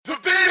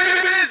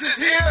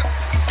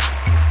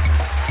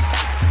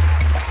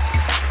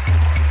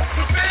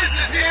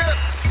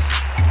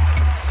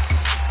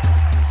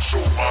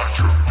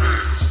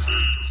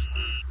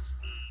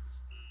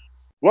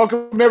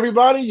Welcome,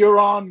 everybody. You're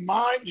on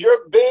Mind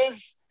Your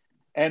Biz.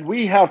 And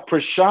we have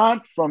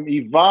Prashant from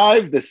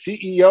Evive, the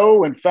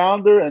CEO and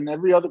founder, and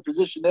every other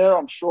position there,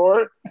 I'm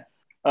sure.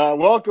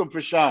 Welcome,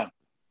 Prashant.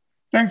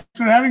 Thanks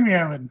for having me,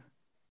 Evan.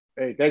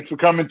 Hey, thanks for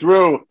coming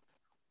through.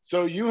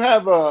 So you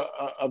have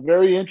a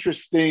very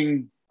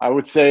interesting, I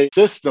would say,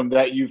 system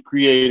that you've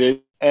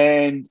created,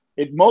 and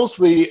it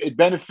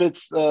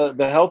benefits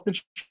the health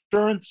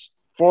insurance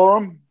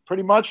forum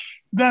pretty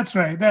much. That's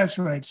right. That's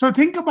right. So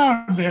think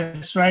about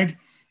this, right?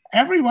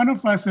 Every one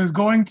of us is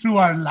going through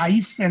our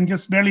life and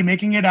just barely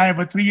making it. I have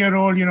a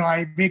 3-year-old,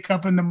 I wake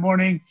up in the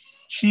morning,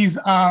 she's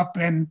up,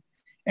 and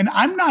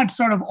I'm not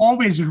sort of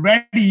always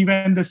ready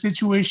when the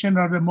situation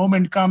or the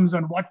moment comes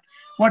on what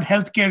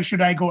healthcare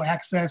should I go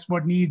access,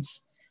 what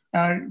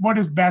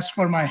is best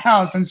for my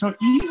health. And so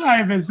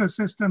eLife is a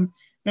system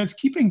that's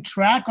keeping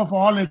track of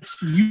all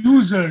its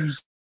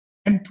users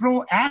and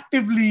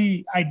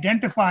proactively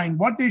identifying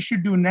what they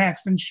should do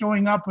next and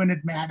showing up when it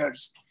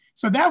matters.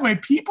 So that way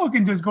people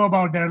can just go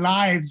about their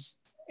lives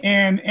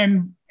and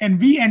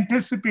we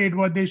anticipate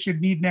what they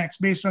should need next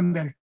based on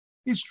their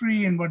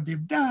history and what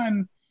they've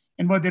done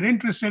and what they're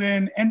interested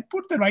in, and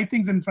put the right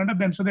things in front of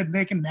them so that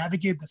they can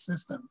navigate the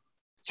system.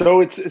 So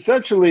it's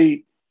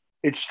essentially,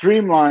 it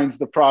streamlines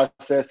the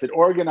process, it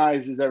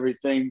organizes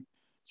everything.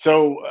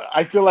 So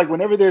I feel like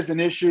whenever there's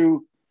an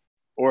issue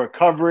or a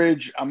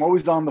coverage, I'm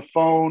always on the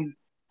phone.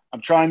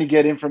 I'm trying to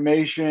get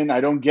information. I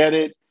don't get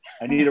it.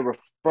 I need a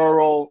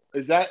referral.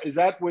 Is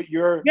that what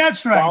you're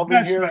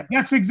solving here? Right.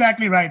 That's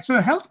exactly right.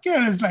 So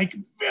healthcare is like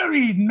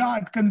very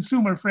not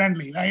consumer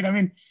friendly, right? I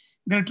mean,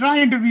 they're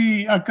trying to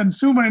be a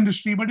consumer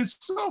industry, but it's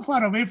so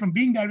far away from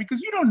being that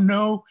because you don't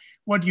know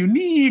what you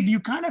need. You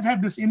kind of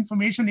have this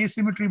information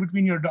asymmetry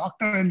between your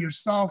doctor and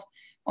yourself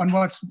on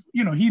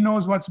he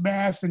knows what's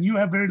best and you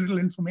have very little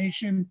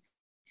information.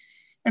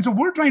 And so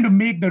we're trying to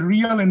make the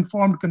real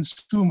informed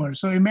consumer.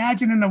 So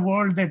imagine in a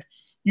world that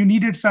you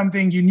needed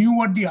something, you knew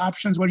what the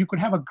options were, you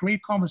could have a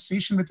great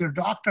conversation with your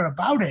doctor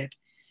about it.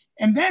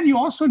 And then you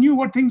also knew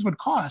what things would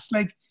cost.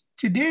 Like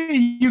today,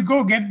 you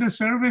go get the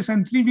service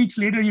and 3 weeks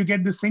later, you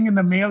get this thing in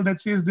the mail that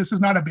says this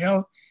is not a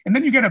bill. And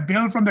then you get a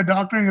bill from the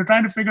doctor and you're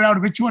trying to figure out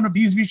which one of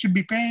these we should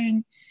be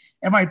paying.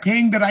 Am I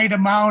paying the right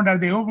amount? Are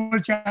they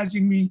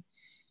overcharging me?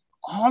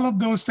 All of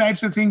those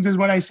types of things is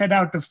what I set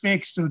out to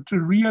fix, to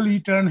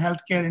really turn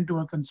healthcare into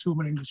a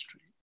consumer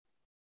industry.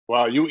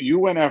 Wow, you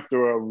went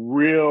after a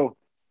real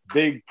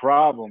big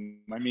problem.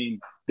 I mean,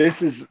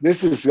 this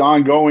is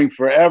ongoing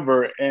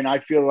forever, and I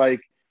feel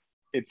like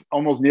it's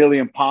almost nearly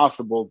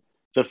impossible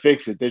to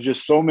fix it. There's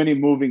just so many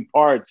moving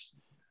parts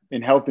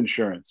in health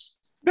insurance.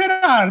 There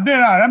are.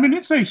 I mean,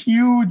 it's a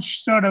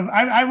huge sort of,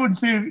 I would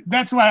say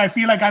that's why I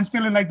feel like I'm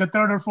still in like the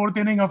third or fourth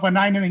inning of a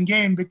 9-inning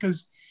game,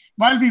 because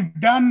while we've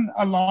done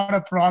a lot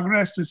of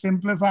progress to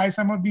simplify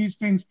some of these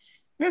things,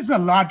 there's a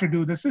lot to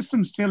do. The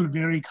system's still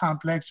very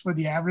complex for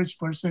the average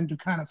person to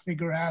kind of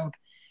figure out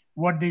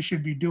what they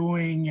should be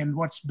doing and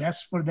what's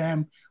best for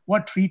them,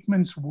 what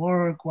treatments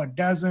work, what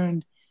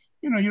doesn't.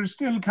 You're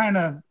still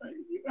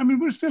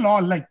we're still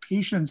all like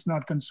patients,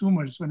 not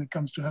consumers when it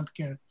comes to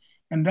healthcare.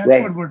 And that's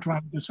right. What we're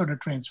trying to sort of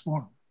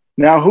transform.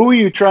 Now, who are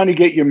you trying to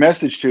get your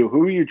message to?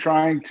 Who are you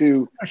trying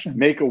to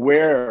make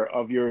aware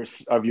of your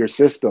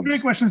system?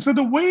 Great question. So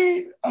the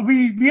way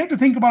we have to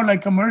think about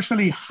like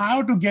commercially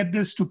how to get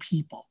this to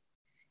people.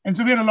 And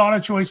so we had a lot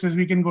of choices.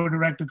 We can go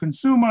direct to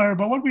consumer,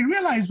 but what we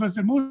realized was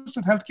that most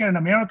of healthcare in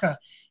America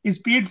is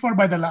paid for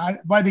by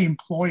the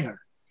employer.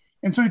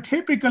 And so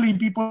typically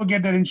people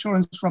get their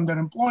insurance from their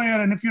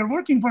employer. And if you're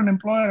working for an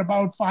employer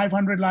about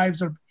 500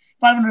 lives or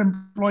 500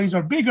 employees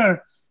or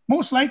bigger,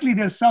 most likely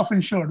they're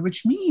self-insured,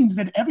 which means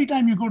that every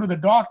time you go to the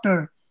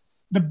doctor,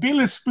 the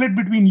bill is split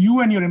between you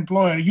and your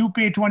employer. You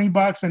pay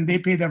 $20 and they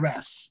pay the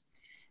rest.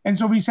 And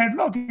so we said,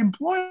 look,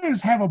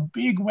 employers have a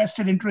big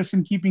vested interest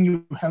in keeping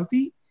you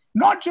healthy,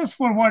 not just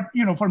for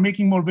for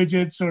making more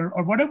widgets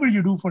or whatever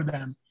you do for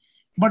them,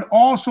 but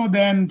also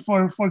then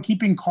for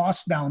keeping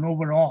costs down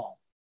overall.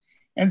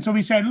 And so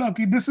we said, look,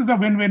 this is a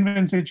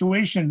win-win-win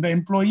situation. The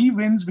employee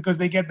wins because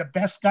they get the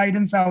best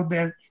guidance out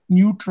there,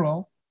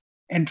 neutral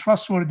and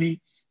trustworthy.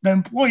 The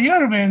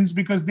employer wins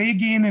because they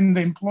gain in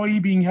the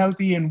employee being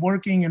healthy and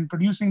working and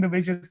producing the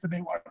widgets that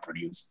they want to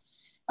produce,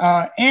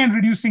 and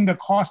reducing the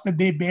cost that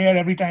they bear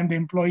every time the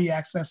employee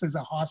accesses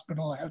a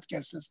hospital, a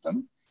healthcare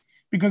system,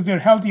 because they're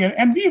healthier.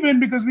 And we win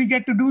because we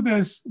get to do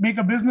this, make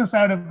a business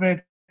out of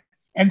it,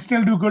 and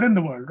still do good in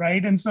the world,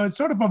 right? And so it's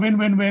sort of a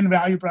win-win-win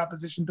value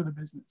proposition to the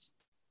business.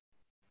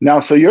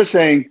 Now, so you're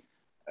saying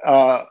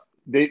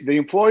the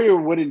employer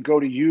wouldn't go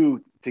to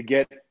you to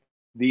get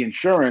the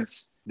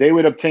insurance. They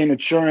would obtain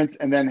insurance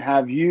and then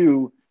have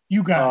you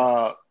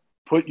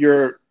put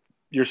your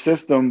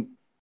system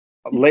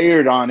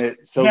layered on it.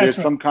 So there's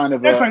some kind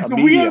of a so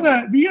we are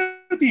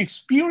the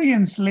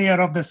experience layer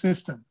of the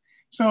system.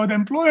 So the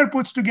employer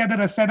puts together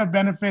a set of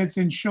benefits,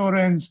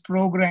 insurance,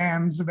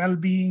 programs,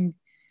 well-being,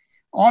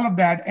 all of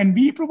that. And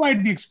we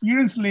provide the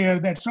experience layer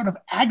that sort of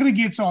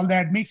aggregates all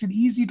that, makes it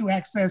easy to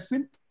access,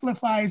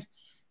 simplifies,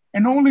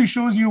 and only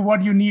shows you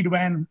what you need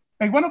when.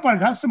 Like one of our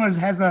customers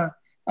has a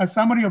a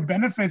summary of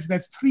benefits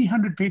that's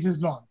 300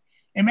 pages long.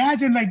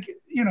 Imagine, like,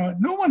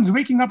 no one's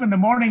waking up in the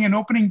morning and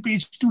opening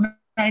page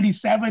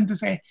 297 to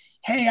say,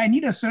 hey, I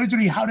need a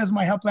surgery. How does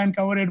my health plan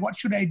cover it? What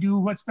should I do?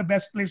 What's the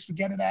best place to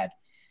get it at?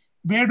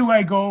 Where do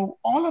I go?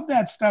 All of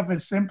that stuff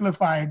is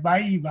simplified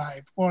by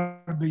eVive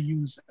for the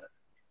user.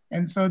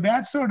 And so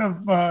that's sort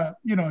of,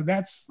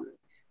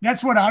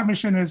 that's what our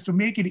mission is, to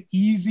make it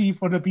easy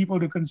for the people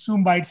to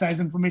consume bite-sized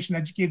information,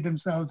 educate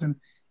themselves, and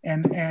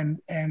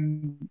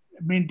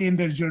maintain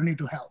their journey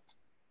to health.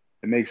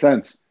 It makes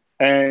sense.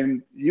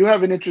 And you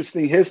have an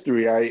interesting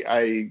history.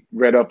 I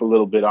read up a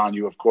little bit on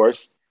you, of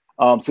course.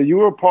 So you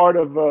were part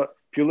of a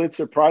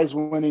Pulitzer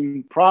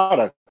Prize-winning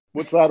product.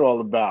 What's that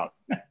all about?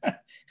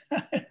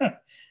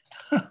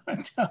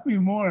 Tell me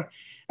more.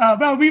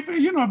 Well,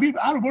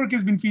 our work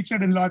has been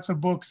featured in lots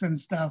of books and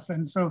stuff,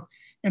 and so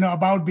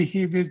about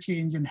behavior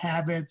change and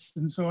habits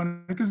and so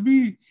on. Because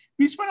we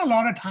spend a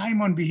lot of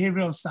time on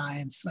behavioral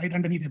science, right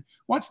underneath it.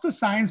 What's the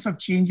science of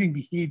changing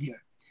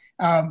behavior?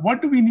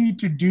 What do we need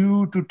to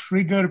do to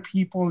trigger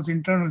people's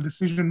internal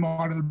decision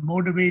model,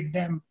 motivate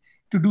them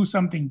to do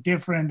something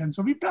different? And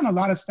so we've done a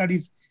lot of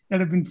studies that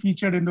have been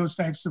featured in those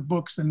types of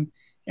books and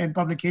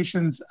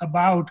publications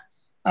about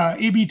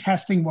A/B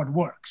testing what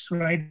works,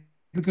 right?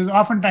 Because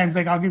oftentimes,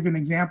 like, I'll give you an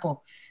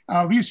example.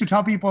 We used to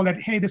tell people that,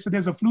 hey,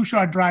 there's a flu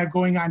shot drive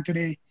going on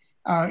today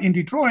in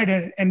Detroit,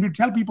 and we'd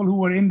tell people who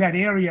were in that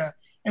area,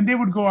 and they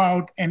would go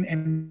out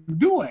and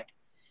do it.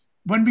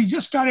 When we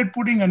just started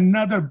putting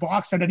another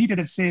box underneath it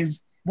that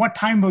says, what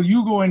time will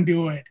you go and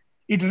do it?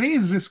 It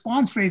raised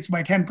response rates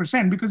by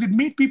 10% because it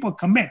made people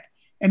commit.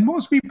 And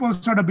most people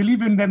sort of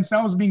believe in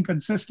themselves being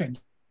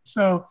consistent.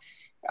 So,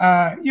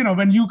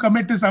 when you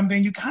commit to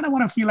something, you kind of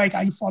want to feel like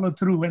I follow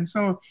through. And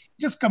so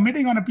just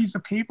committing on a piece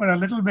of paper a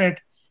little bit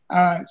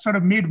sort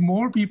of made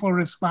more people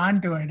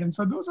respond to it. And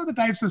so those are the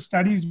types of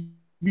studies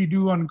we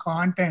do on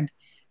content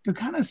to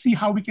kind of see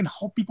how we can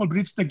help people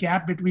bridge the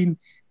gap between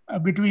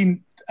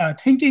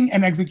thinking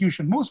and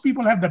execution. Most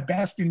people have the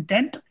best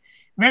intent.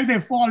 Where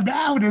they fall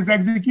down is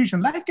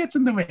execution. Life gets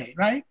in the way,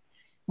 right?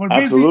 We're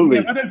busy, Absolutely. we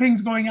have other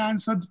things going on.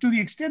 So to the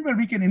extent where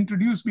we can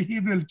introduce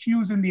behavioral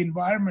cues in the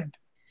environment,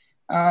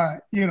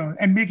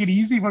 and make it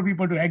easy for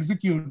people to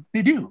execute,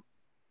 they do.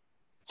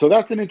 So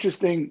that's an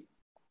interesting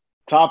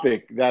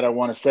topic that I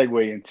want to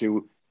segue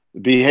into, the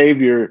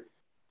behavior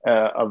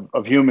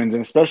of humans,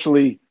 and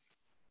especially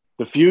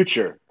the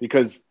future,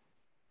 because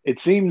it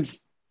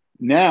seems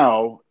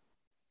now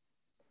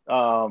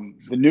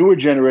the newer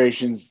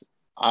generations,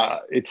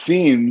 it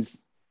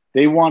seems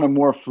they want a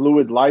more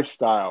fluid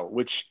lifestyle,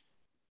 which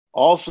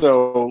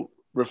also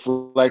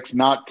reflects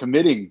not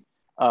committing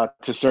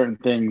to certain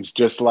things,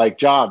 just like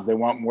jobs. They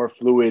want more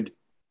fluid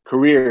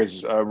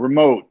careers,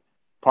 remote,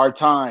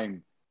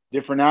 part-time,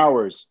 different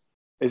hours.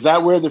 Is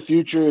that where the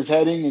future is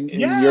heading in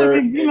your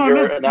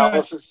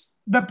analysis?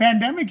 The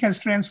pandemic has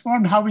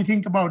transformed how we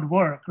think about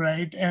work,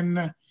 right?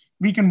 And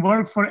we can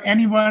work for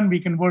anyone, we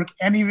can work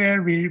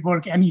anywhere, we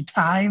work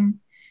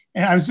anytime.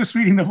 And I was just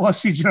reading the Wall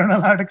Street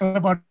Journal article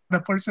about the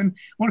person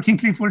working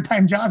 3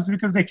 full-time jobs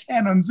because they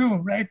can on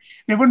Zoom, right?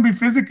 They wouldn't be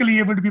physically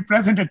able to be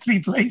present at 3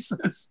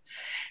 places.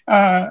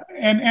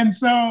 And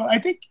so I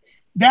think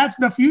that's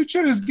the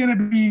future is going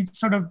to be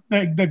sort of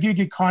the gig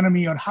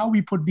economy, or how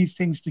we put these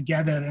things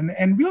together.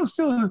 And we'll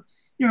still,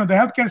 the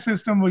healthcare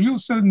system, well, you'll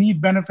still need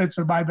benefits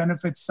or buy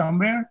benefits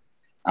somewhere.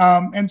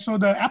 And so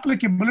the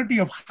applicability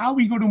of how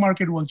we go to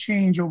market will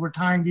change over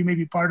time. We may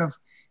be part of,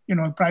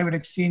 private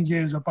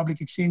exchanges or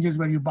public exchanges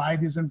where you buy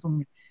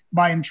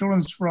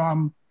insurance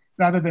from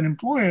rather than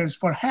employers,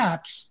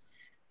 perhaps.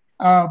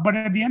 But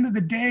at the end of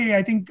the day,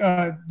 I think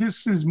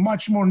this is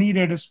much more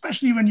needed,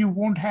 especially when you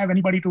won't have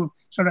anybody to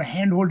sort of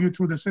handhold you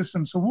through the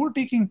system. So we're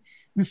taking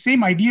the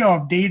same idea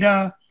of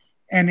data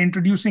and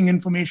introducing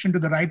information to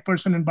the right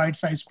person in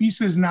bite-sized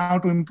pieces now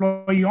to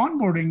employee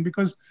onboarding,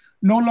 because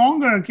no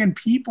longer can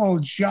people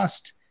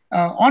just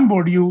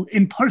onboard you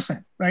in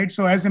person, right?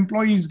 So as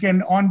employees get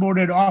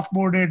onboarded,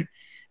 offboarded,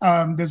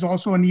 there's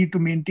also a need to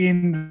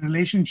maintain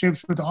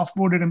relationships with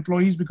offboarded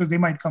employees because they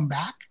might come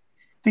back.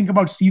 Think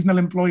about seasonal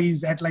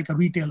employees at like a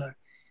retailer.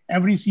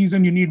 Every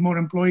season you need more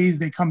employees,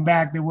 they come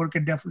back, they work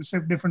at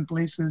different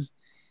places.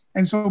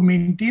 And so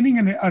maintaining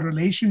a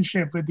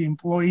relationship with the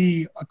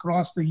employee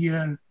across the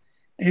year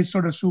is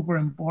sort of super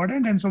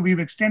important. And so we've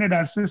extended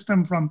our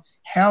system from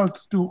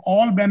health to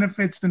all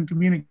benefits and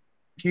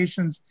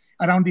communications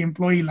around the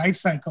employee life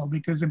cycle,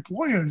 because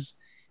employers,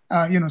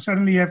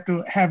 certainly have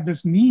to have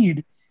this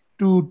need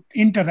to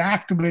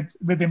interact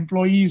with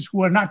employees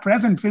who are not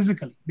present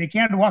physically. They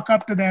can't walk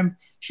up to them,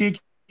 shake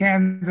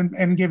hands,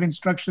 and give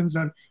instructions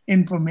or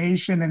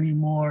information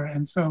anymore.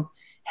 And so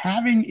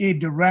having a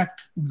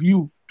direct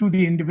view to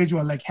the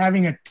individual, like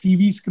having a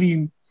TV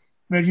screen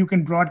where you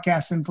can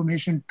broadcast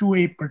information to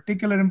a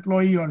particular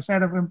employee or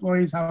set of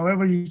employees,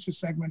 however you should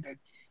segment it,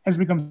 has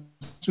become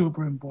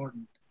super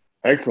important.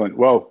 Excellent.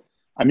 Well,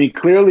 I mean,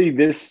 clearly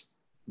this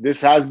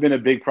has been a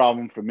big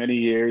problem for many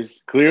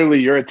years.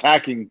 Clearly you're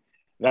attacking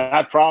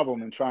that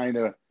problem and trying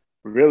to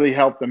really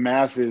help the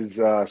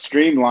masses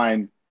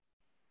streamline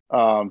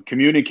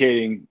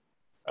communicating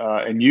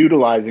and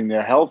utilizing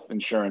their health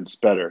insurance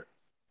better.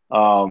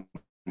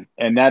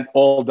 And that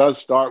all does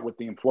start with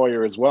the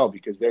employer as well,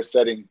 because they're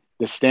setting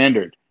the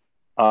standard.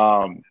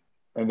 And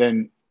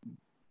then,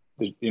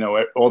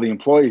 all the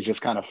employees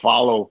just kind of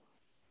follow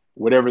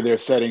whatever they're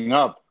setting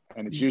up,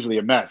 and it's usually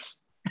a mess.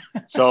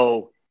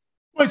 So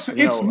it's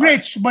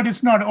rich, but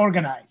it's not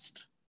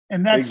organized.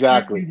 And that's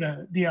exactly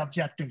the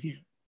objective here.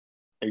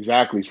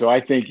 Exactly. So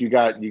I think you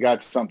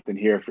got something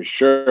here for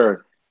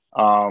sure.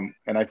 And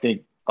I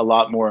think a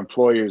lot more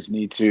employers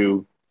need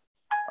to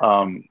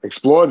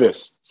explore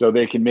this so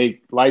they can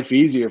make life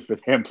easier for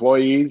their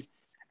employees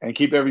and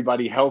keep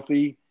everybody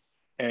healthy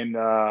and,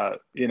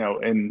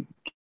 and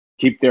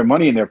keep their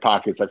money in their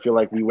pockets. I feel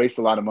like we waste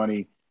a lot of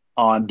money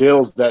on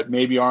bills that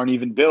maybe aren't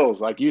even bills.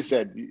 Like you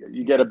said,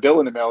 you get a bill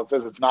in the mail, it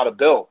says it's not a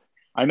bill.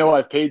 I know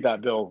I've paid that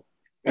bill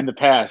in the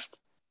past.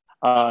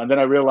 And then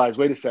I realized,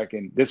 wait a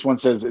second, this one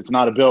says it's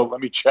not a bill.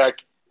 Let me check.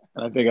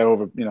 And I think I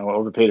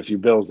overpaid a few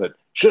bills that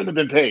shouldn't have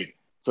been paid.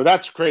 So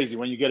that's crazy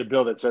when you get a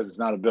bill that says it's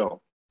not a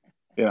bill.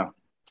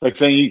 It's like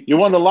saying you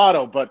won the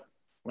lotto, but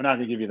we're not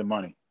going to give you the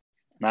money.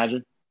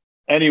 Imagine.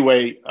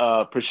 Anyway,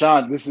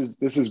 Prashant,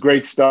 this is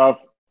great stuff.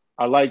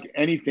 I like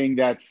anything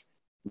that's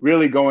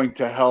really going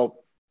to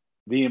help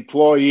the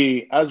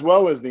employee as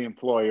well as the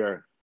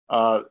employer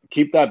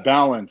keep that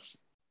balance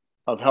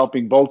of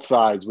helping both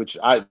sides, which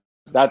I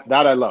love.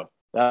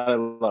 That I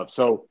love.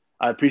 So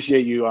I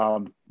appreciate you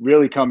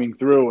really coming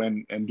through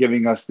and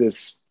giving us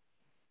this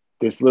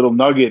little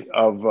nugget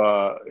of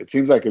it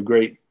seems like a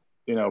great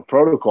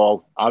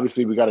protocol.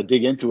 Obviously, we got to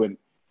dig into it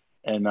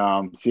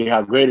and see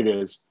how great it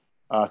is.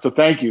 So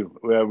thank you.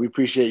 We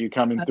appreciate you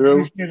coming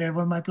through. Appreciate it. It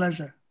was my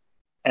pleasure.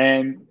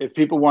 And if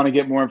people want to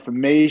get more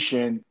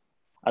information,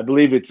 I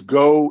believe it's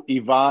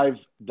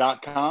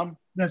goevive.com.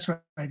 That's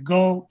right.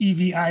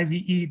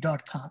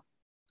 Goevive.com.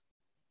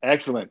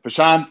 Excellent.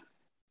 Prashant,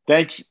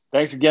 thanks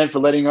again for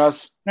letting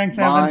us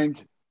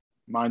mind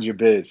your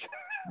biz.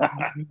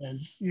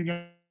 You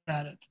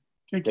got it.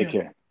 Take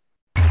care.